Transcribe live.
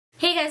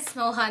Hey guys, it's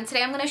Mohan.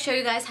 Today I'm going to show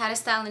you guys how to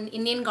style an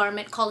Indian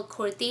garment called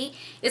kurti.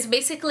 It's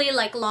basically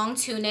like long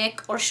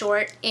tunic or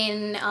short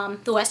in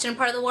the western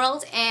part of the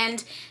world,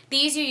 and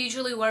these you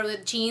usually wear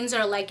with jeans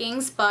or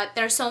leggings, but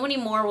there are so many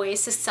more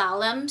ways to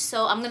style them,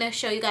 so I'm going to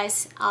show you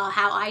guys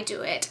how I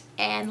do it,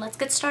 and let's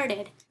get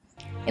started.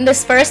 In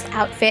this first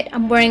outfit,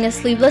 I'm wearing a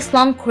sleeveless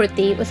long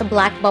kurti with a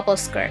black bubble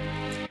skirt.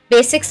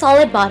 Basic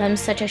solid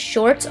bottoms such as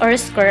shorts or a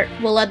skirt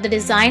will let the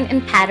design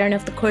and pattern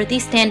of the kurti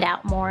stand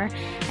out more,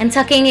 and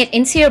tucking it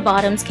into your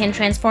bottoms can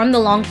transform the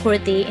long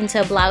kurti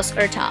into a blouse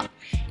or top.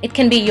 It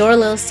can be your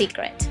little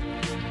secret.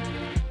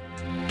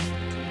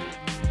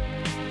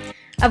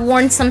 I've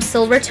worn some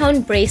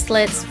silver-toned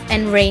bracelets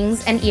and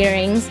rings and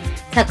earrings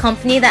to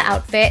accompany the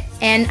outfit,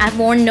 and I've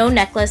worn no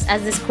necklace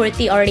as this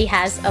kurti already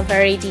has a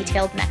very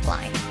detailed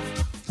neckline.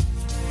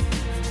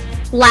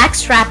 Black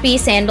strappy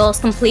sandals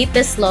complete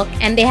this look,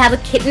 and they have a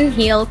kitten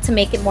heel to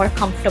make it more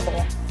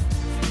comfortable.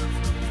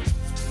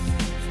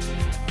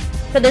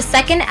 For the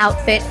second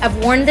outfit, I've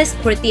worn this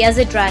kurti as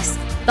a dress,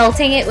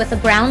 belting it with a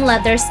brown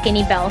leather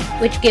skinny belt,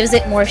 which gives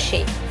it more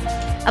shape.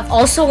 I've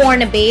also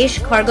worn a beige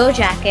cargo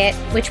jacket,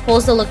 which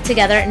pulls the look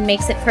together and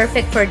makes it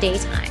perfect for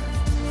daytime.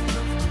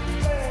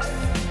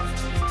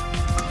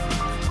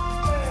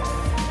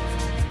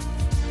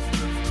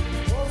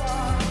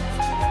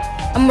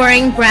 I'm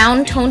wearing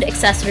brown toned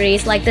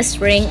accessories like this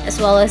ring as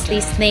well as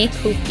these snake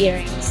hoop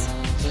earrings.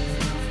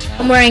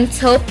 I'm wearing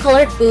taupe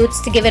colored boots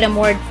to give it a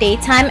more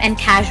daytime and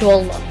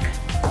casual look.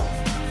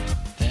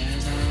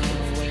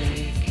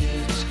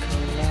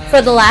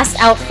 For the last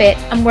outfit,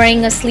 I'm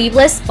wearing a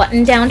sleeveless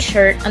button-down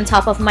shirt on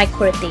top of my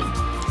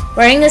kurti.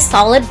 Wearing a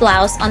solid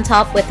blouse on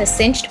top with a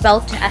cinched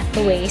belt at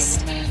the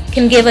waist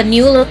can give a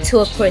new look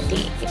to a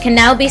kurti. It can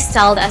now be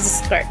styled as a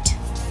skirt.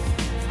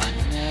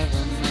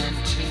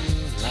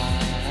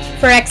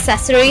 For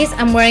accessories,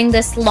 I'm wearing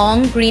this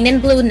long green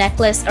and blue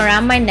necklace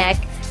around my neck,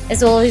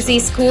 as well as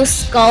these cool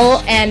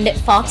skull and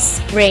fox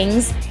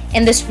rings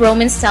and this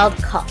Roman styled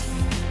cuff.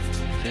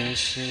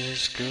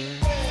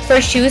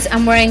 For shoes,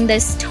 I'm wearing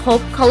this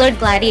taupe colored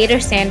Gladiator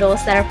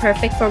sandals that are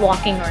perfect for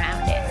walking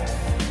around in.